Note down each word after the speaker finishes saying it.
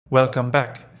Welcome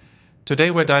back.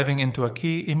 Today we're diving into a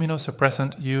key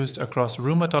immunosuppressant used across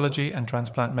rheumatology and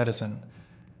transplant medicine,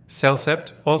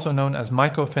 Cellcept, also known as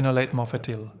Mycophenolate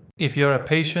Mofetil. If you're a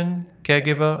patient,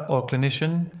 caregiver, or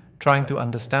clinician trying to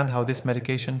understand how this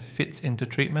medication fits into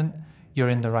treatment, you're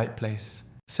in the right place.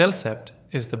 Cellcept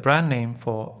is the brand name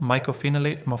for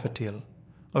Mycophenolate Mofetil,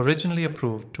 originally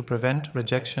approved to prevent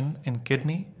rejection in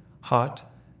kidney, heart,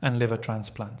 and liver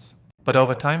transplants. But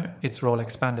over time, its role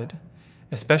expanded,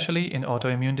 especially in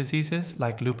autoimmune diseases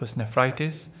like lupus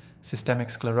nephritis, systemic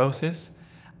sclerosis,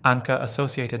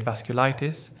 ANCA-associated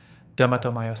vasculitis,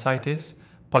 dermatomyositis,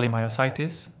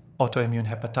 polymyositis, autoimmune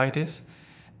hepatitis,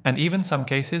 and even some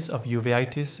cases of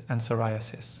uveitis and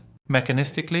psoriasis.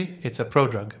 Mechanistically, it's a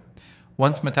prodrug.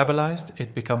 Once metabolized,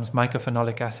 it becomes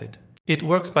mycophenolic acid. It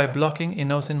works by blocking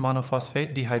inosine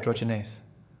monophosphate dehydrogenase,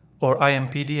 or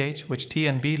IMPDH, which T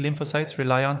and B lymphocytes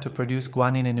rely on to produce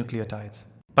guanine nucleotides.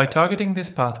 By targeting this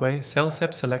pathway,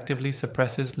 Cellcept selectively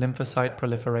suppresses lymphocyte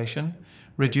proliferation,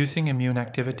 reducing immune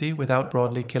activity without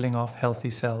broadly killing off healthy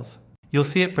cells. You'll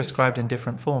see it prescribed in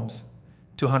different forms: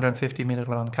 250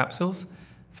 mg capsules,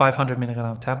 500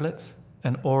 mg tablets,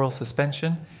 an oral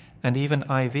suspension, and even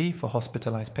IV for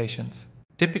hospitalized patients.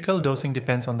 Typical dosing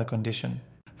depends on the condition.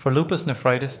 For lupus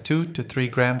nephritis, 2 to 3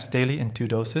 grams daily in 2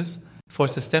 doses. For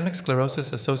systemic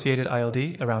sclerosis-associated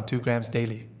ILD, around 2 grams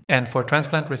daily. And for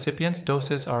transplant recipients,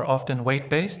 doses are often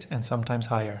weight-based and sometimes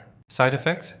higher. Side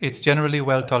effects: it's generally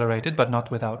well tolerated but not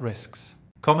without risks.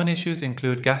 Common issues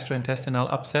include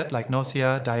gastrointestinal upset like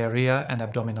nausea, diarrhea, and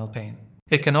abdominal pain.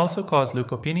 It can also cause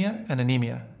leukopenia and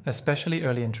anemia, especially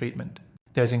early in treatment.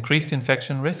 There's increased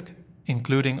infection risk,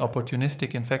 including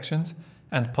opportunistic infections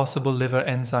and possible liver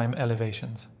enzyme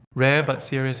elevations. Rare but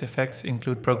serious effects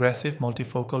include progressive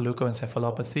multifocal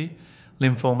leukoencephalopathy,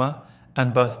 lymphoma,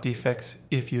 and birth defects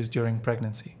if used during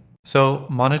pregnancy. So,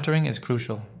 monitoring is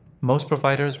crucial. Most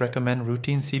providers recommend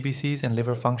routine CBCs and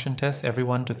liver function tests every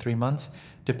 1 to 3 months,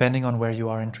 depending on where you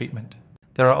are in treatment.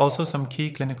 There are also some key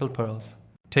clinical pearls.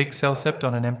 Take Cellcept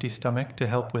on an empty stomach to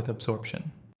help with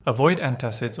absorption. Avoid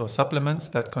antacids or supplements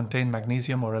that contain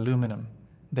magnesium or aluminum.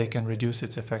 They can reduce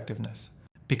its effectiveness.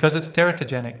 Because it's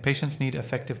teratogenic, patients need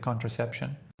effective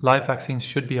contraception. Live vaccines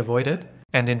should be avoided,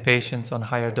 and in patients on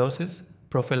higher doses,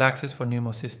 prophylaxis for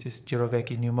pneumocystis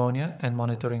jirovecii pneumonia and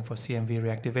monitoring for CMV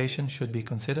reactivation should be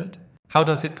considered. How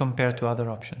does it compare to other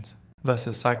options?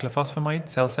 Versus cyclophosphamide,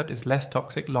 Cellcept is less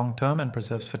toxic long-term and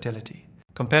preserves fertility.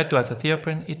 Compared to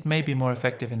azathioprine, it may be more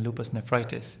effective in lupus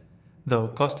nephritis, though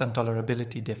cost and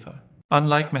tolerability differ.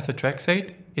 Unlike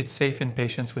methotrexate, it's safe in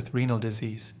patients with renal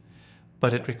disease,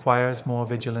 but it requires more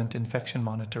vigilant infection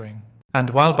monitoring.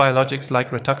 And while biologics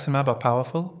like rituximab are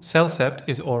powerful, Cellcept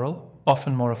is oral,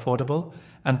 often more affordable,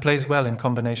 and plays well in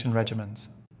combination regimens.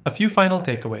 A few final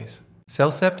takeaways.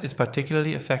 Cellcept is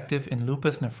particularly effective in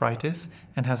lupus nephritis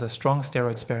and has a strong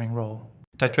steroid-sparing role.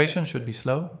 Titration should be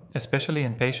slow, especially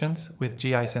in patients with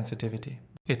GI sensitivity.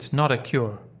 It's not a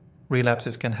cure.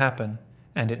 Relapses can happen,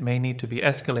 and it may need to be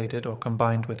escalated or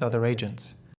combined with other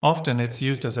agents. Often it's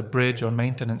used as a bridge or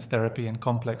maintenance therapy in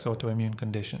complex autoimmune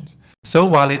conditions. So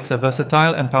while it's a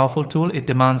versatile and powerful tool, it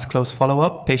demands close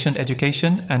follow-up, patient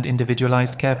education, and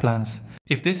individualized care plans.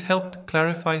 If this helped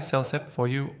clarify Cellcept for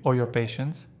you or your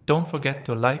patients, don't forget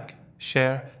to like,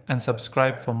 share, and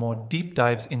subscribe for more deep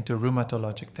dives into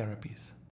rheumatologic therapies.